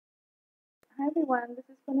Hi everyone, this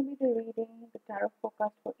is going to be the reading, the tarot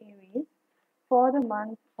forecast for Aries for the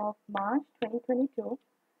month of March 2022.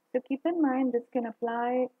 So keep in mind this can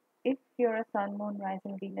apply if you're a Sun, Moon,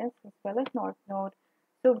 Rising, Venus as well as North Node.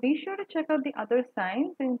 So be sure to check out the other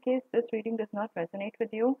signs in case this reading does not resonate with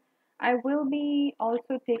you. I will be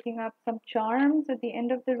also taking up some charms at the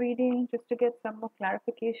end of the reading just to get some more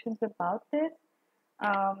clarifications about this.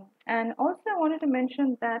 And also, I wanted to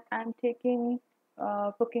mention that I'm taking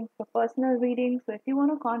bookings for personal readings. So if you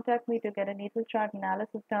want to contact me to get a natal chart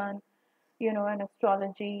analysis done, an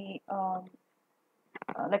astrology,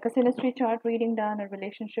 like a synastry chart reading done, a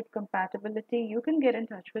relationship compatibility, you can get in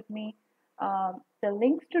touch with me. The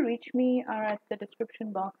links to reach me are at the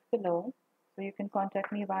description box below. So you can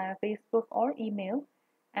contact me via Facebook or email,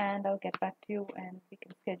 and I'll get back to you and we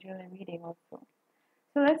can schedule a reading also.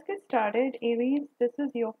 So let's get started. Aries, this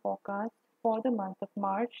is your forecast for the month of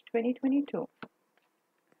March 2022.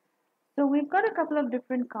 So we've got a couple of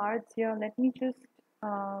different cards here. Let me just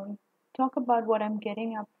talk about what I'm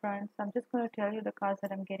getting up front. So I'm just going to tell you the cards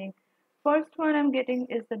that I'm getting. First one I'm getting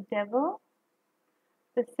is the Devil.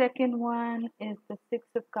 The second one is the Six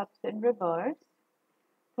of Cups in reverse.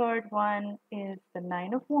 Third one is the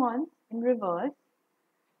Nine of Wands in reverse.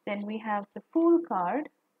 Then we have the Fool card,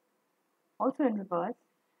 also in reverse.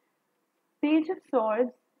 Page of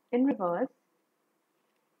Swords in reverse.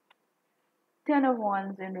 Ten of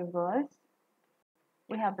Wands in reverse.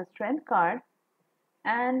 We have the Strength card.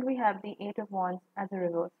 And we have the Eight of Wands as a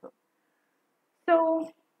reversal.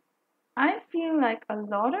 So I feel like a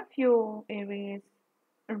lot of you, Aries,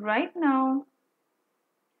 right now,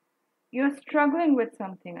 you're struggling with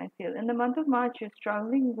something, I feel. In the month of March, you're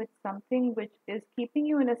struggling with something which is keeping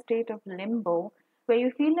you in a state of limbo, where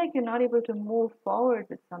you feel like you're not able to move forward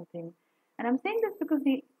with something. And I'm saying this because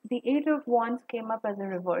the Eight of Wands came up as a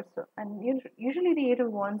reversal. And usually the Eight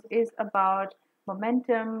of Wands is about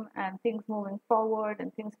momentum and things moving forward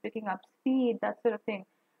and things picking up speed, that sort of thing.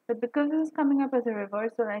 But because this is coming up as a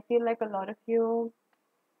reversal, I feel like a lot of you,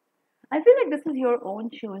 I feel like this is your own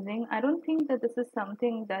choosing. I don't think that this is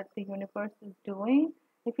something that the universe is doing.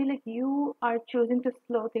 I feel like you are choosing to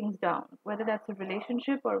slow things down, whether that's a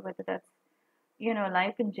relationship or whether that's,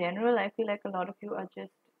 life in general. I feel like a lot of you are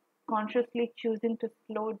just consciously choosing to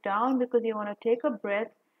slow down because you want to take a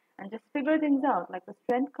breath and just figure things out. Like the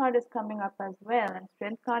Strength card is coming up as well, and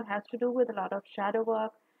Strength card has to do with a lot of shadow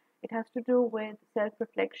work. It has to do with self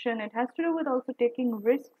reflection. It has to do with also taking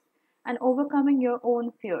risks and overcoming your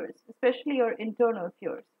own fears, especially your internal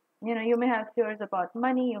fears. You may have fears about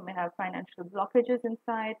money, you may have financial blockages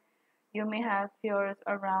inside, you may have fears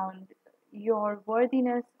around your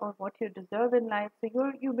worthiness or what you deserve in life. So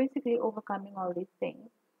you're basically overcoming all these things.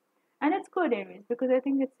 And it's good, Aries, because I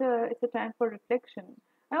think it's a time for reflection.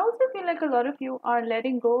 I also feel like a lot of you are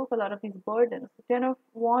letting go of a lot of these burdens. The Ten of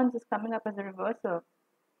Wands is coming up as a reversal.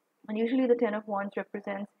 And usually the Ten of Wands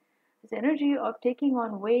represents this energy of taking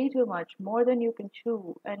on way too much, more than you can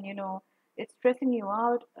chew. And, it's stressing you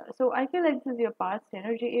out. So I feel like this is your past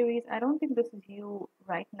energy, Aries. I don't think this is you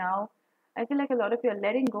right now. I feel like a lot of you are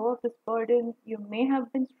letting go of this burden. You may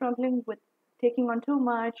have been struggling with taking on too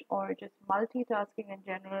much or just multitasking in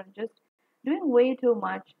general, just doing way too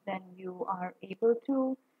much than you are able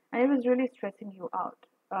to. And it was really stressing you out.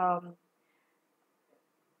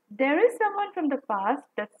 There is someone from the past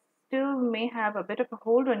that still may have a bit of a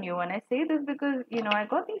hold on you. And I say this because, I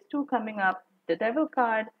got these two coming up, the Devil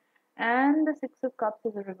card and the Six of Cups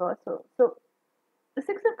as a reversal. So the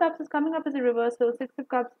Six of Cups is coming up as a reversal. Six of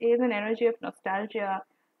Cups is an energy of nostalgia,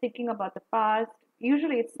 thinking about the past.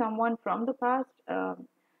 Usually it's someone from the past.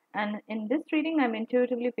 And in this reading, I'm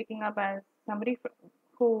intuitively picking up as somebody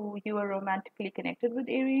who you are romantically connected with,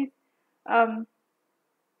 Aries. Um,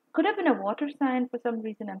 could have been a water sign. For some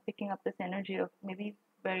reason I'm picking up this energy of maybe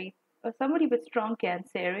very somebody with strong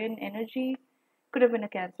Cancerian energy. Could have been a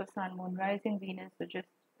Cancer Sun, Moon, Rising, Venus, or just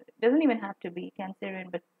doesn't even have to be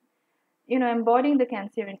Cancerian, but embodying the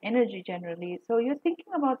Cancerian energy generally. So you're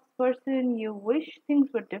thinking about this person, you wish things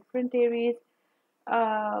were different, Aries,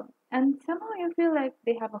 uh, and somehow you feel like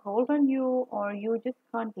they have a hold on you or you just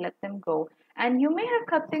can't let them go. And you may have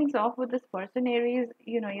cut things off with this person, Aries.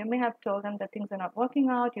 You may have told them that things are not working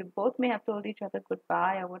out. You both may have told each other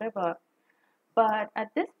goodbye or whatever. But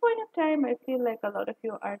at this point of time, I feel like a lot of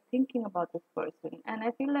you are thinking about this person. And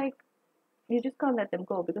I feel like you just can't let them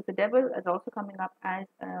go because the devil is also coming up as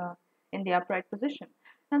in the upright position.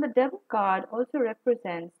 Now, the devil card also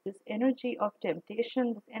represents this energy of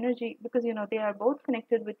temptation, this energy because they are both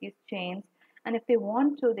connected with these chains, and if they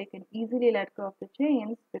want to, they can easily let go of the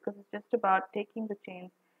chains because it's just about taking the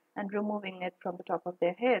chains and removing it from the top of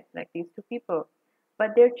their heads, like these two people.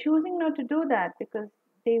 but they're choosing not to do that because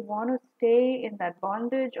they want to stay in that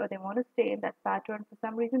bondage, or they want to stay in that pattern for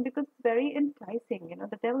some reason, because it's very enticing.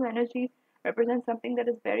 The devil energy represents something that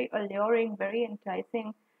is very alluring, very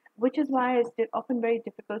enticing, which is why it's often very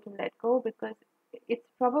difficult to let go, because it's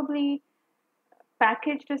probably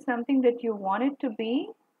packaged as something that you want it to be,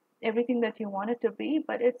 everything that you want it to be,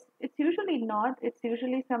 but it's usually not. It's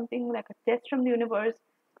usually something like a test from the universe,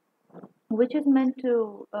 which is meant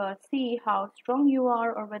to see how strong you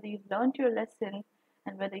are, or whether you've learned your lesson,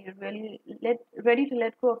 and whether you're really ready to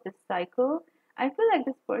let go of this cycle. I feel like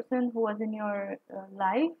this person who was in your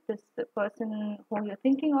life, this person who you're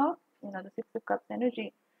thinking of, the Six of Cups energy,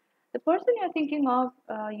 the person you're thinking of,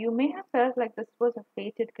 you may have felt like this was a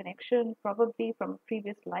fated connection, probably from a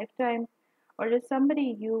previous lifetime, or just somebody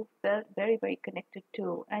you felt very, very connected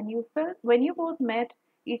to. And you felt, when you both met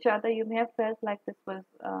each other, you may have felt like this was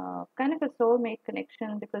kind of a soulmate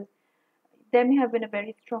connection, because there may have been a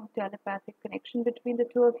very strong telepathic connection between the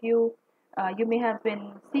two of you. You may have been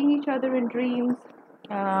seeing each other in dreams,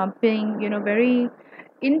 being, very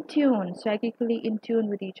in tune, psychically in tune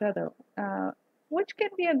with each other, which can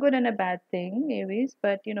be a good and a bad thing, Aries.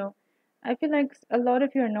 But, I feel like a lot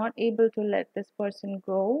of you are not able to let this person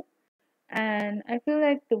go. And I feel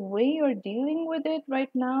like the way you're dealing with it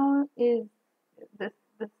right now is this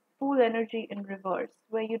full energy in reverse,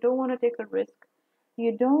 where you don't want to take a risk.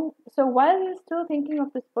 You don't. So while you're still thinking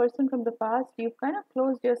of this person from the past, you've kind of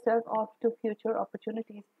closed yourself off to future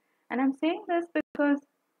opportunities. And I'm saying this because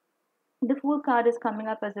the Fool card is coming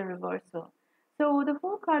up as a reversal. So the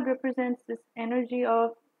Fool card represents this energy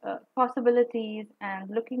of possibilities, and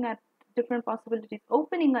looking at different possibilities,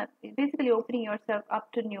 opening up, basically opening yourself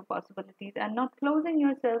up to new possibilities, and not closing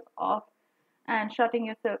yourself off and shutting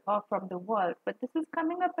yourself off from the world. But this is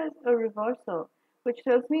coming up as a reversal, which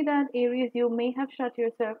tells me that, Aries, you may have shut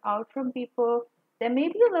yourself out from people. There may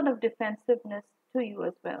be a lot of defensiveness to you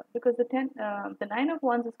as well, because the Nine of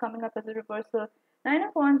Wands is coming up as a reversal. Nine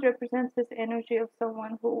of Wands represents this energy of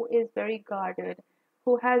someone who is very guarded,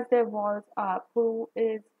 who has their walls up, who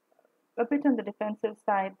is a bit on the defensive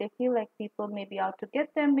side. They feel like people may be out to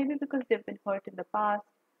get them, maybe because they've been hurt in the past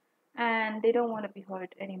and they don't want to be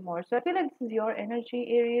hurt anymore. So I feel like this is your energy,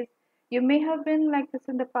 Aries. You may have been like this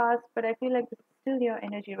in the past, but I feel like this is still your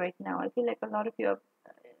energy right now. I feel like a lot of you are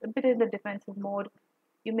a bit in the defensive mode.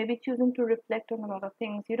 You may be choosing to reflect on a lot of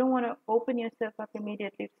things. You don't want to open yourself up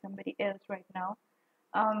immediately to somebody else right now.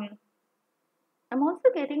 Um, I'm also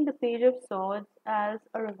getting the Page of Swords as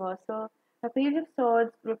a reversal. The Page of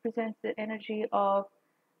Swords represents the energy of,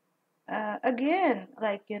 again,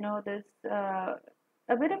 like, this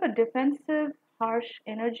a bit of a defensive, harsh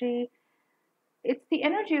energy. It's the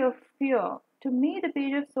energy of fear. To me, the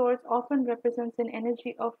Page of Swords often represents an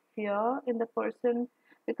energy of fear in the person,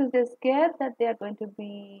 because they're scared that they are going to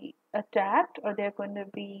be attacked, or they're going to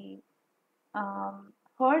be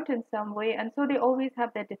hurt in some way, and so they always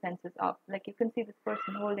have their defenses up. Like, you can see this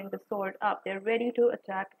person holding the sword up. They're ready to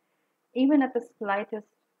attack even at the slightest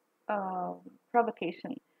um,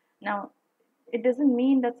 provocation. Now, it doesn't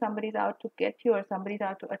mean that somebody's out to get you or somebody's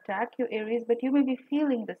out to attack you, Aries, but you may be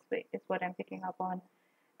feeling this way, is what I'm picking up on.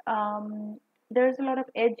 There's a lot of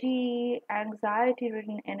edgy, anxiety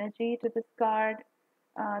ridden energy to this card.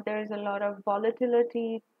 There's a lot of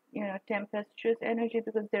volatility, tempestuous energy,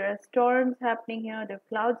 because there are storms happening here. The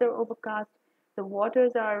clouds are overcast. The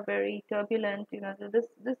waters are very turbulent. So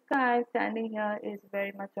this guy standing here is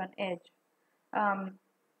very much on edge. Um,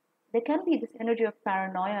 there can be this energy of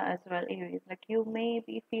paranoia as well, Aries. Like, you may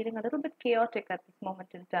be feeling a little bit chaotic at this moment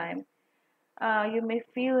in time. You may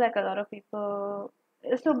feel like a lot of people.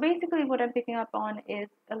 So basically, what I'm picking up on is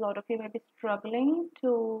a lot of you may be struggling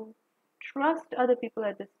to trust other people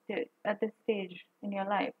at this stage in your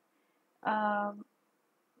life. Um,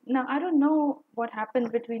 Now, I don't know what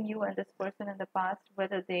happened between you and this person in the past,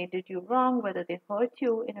 whether they did you wrong, whether they hurt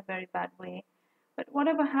you in a very bad way. But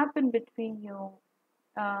whatever happened between you,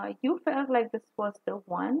 you felt like this was the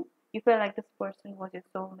one. You felt like this person was your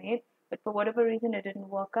soulmate, but for whatever reason, it didn't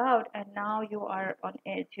work out, and now you are on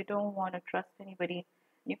edge. You don't want to trust anybody.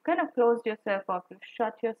 You've kind of closed yourself off. You've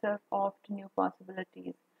shut yourself off to new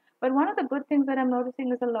possibilities. But one of the good things that I'm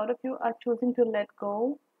noticing is a lot of you are choosing to let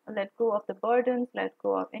go of the burdens, let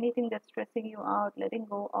go of anything that's stressing you out, letting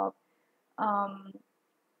go of, um,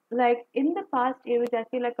 like, in the past, Aries, I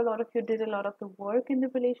feel like a lot of you did a lot of the work in the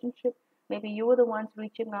relationship. Maybe you were the ones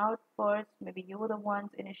reaching out first. Maybe you were the ones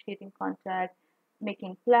initiating contact,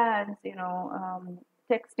 making plans,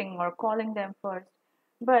 texting or calling them first.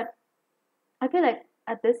 But I feel like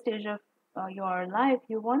at this stage of your life,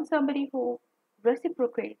 you want somebody who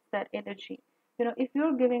reciprocates that energy. If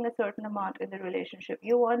you're giving a certain amount in the relationship,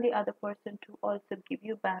 you want the other person to also give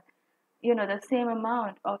you back, the same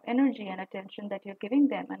amount of energy and attention that you're giving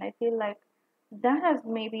them. And I feel like that has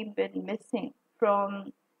maybe been missing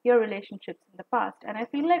from your relationships in the past. And I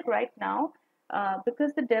feel like right now,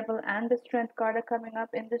 because the devil and the strength card are coming up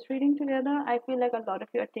in this reading together, I feel like a lot of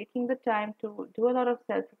you are taking the time to do a lot of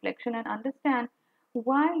self reflection and understand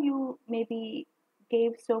why you maybe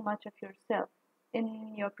gave so much of yourself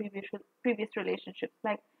in your previous relationships.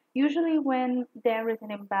 Like, usually when there is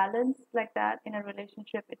an imbalance like that in a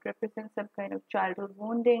relationship, it represents some kind of childhood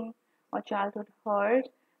wounding or childhood hurt,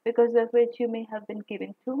 because of which you may have been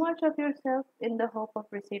giving too much of yourself in the hope of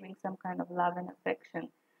receiving some kind of love and affection.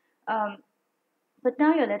 um, but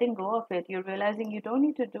now you're letting go of it. You're realizing you don't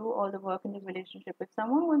need to do all the work in the relationship. If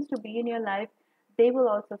someone wants to be in your life, they will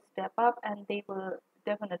also step up and they will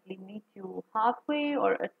definitely meet you halfway,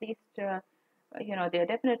 or at least, they're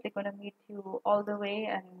definitely going to meet you all the way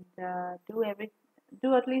and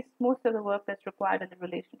do at least most of the work that's required in the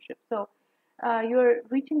relationship. So you're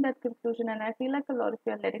reaching that conclusion, and I feel like a lot of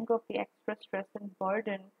you are letting go of the extra stress and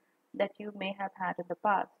burden that you may have had in the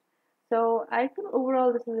past. So I feel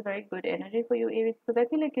overall this is a very good energy for you, Aries, because I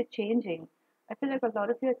feel like you're changing. I feel like a lot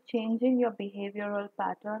of you are changing your behavioral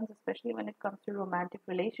patterns, especially when it comes to romantic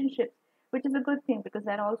relationships, which is a good thing because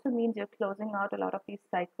that also means you're closing out a lot of these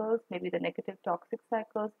cycles, maybe the negative toxic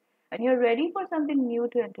cycles, and you're ready for something new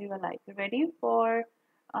to enter your life. You're ready for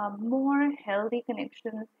more healthy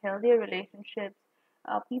connections, healthier relationships,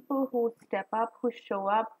 people who step up, who show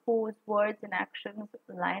up, whose words and actions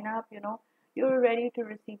line up. You're ready to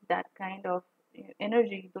receive that kind of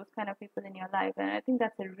energy, those kind of people in your life. And I think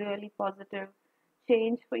that's a really positive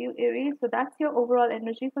change for you, Aries. So that's your overall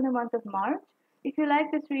energy for the month of March. If you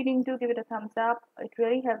like this reading, do give it a thumbs up. It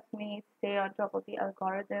really helps me stay on top of the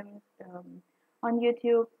algorithms on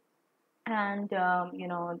YouTube. And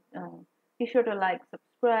be sure to like,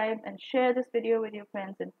 subscribe, and share this video with your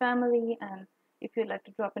friends and family. And if you'd like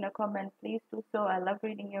to drop in a comment, please do so. I love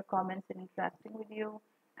reading your comments and interacting with you.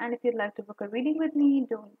 And if you'd like to book a reading with me,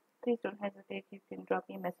 please don't hesitate. You can drop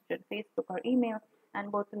me a message on Facebook or email,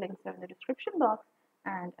 and both the links are in the description box.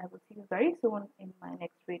 And I will see you very soon in my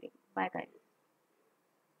next reading. Bye, guys.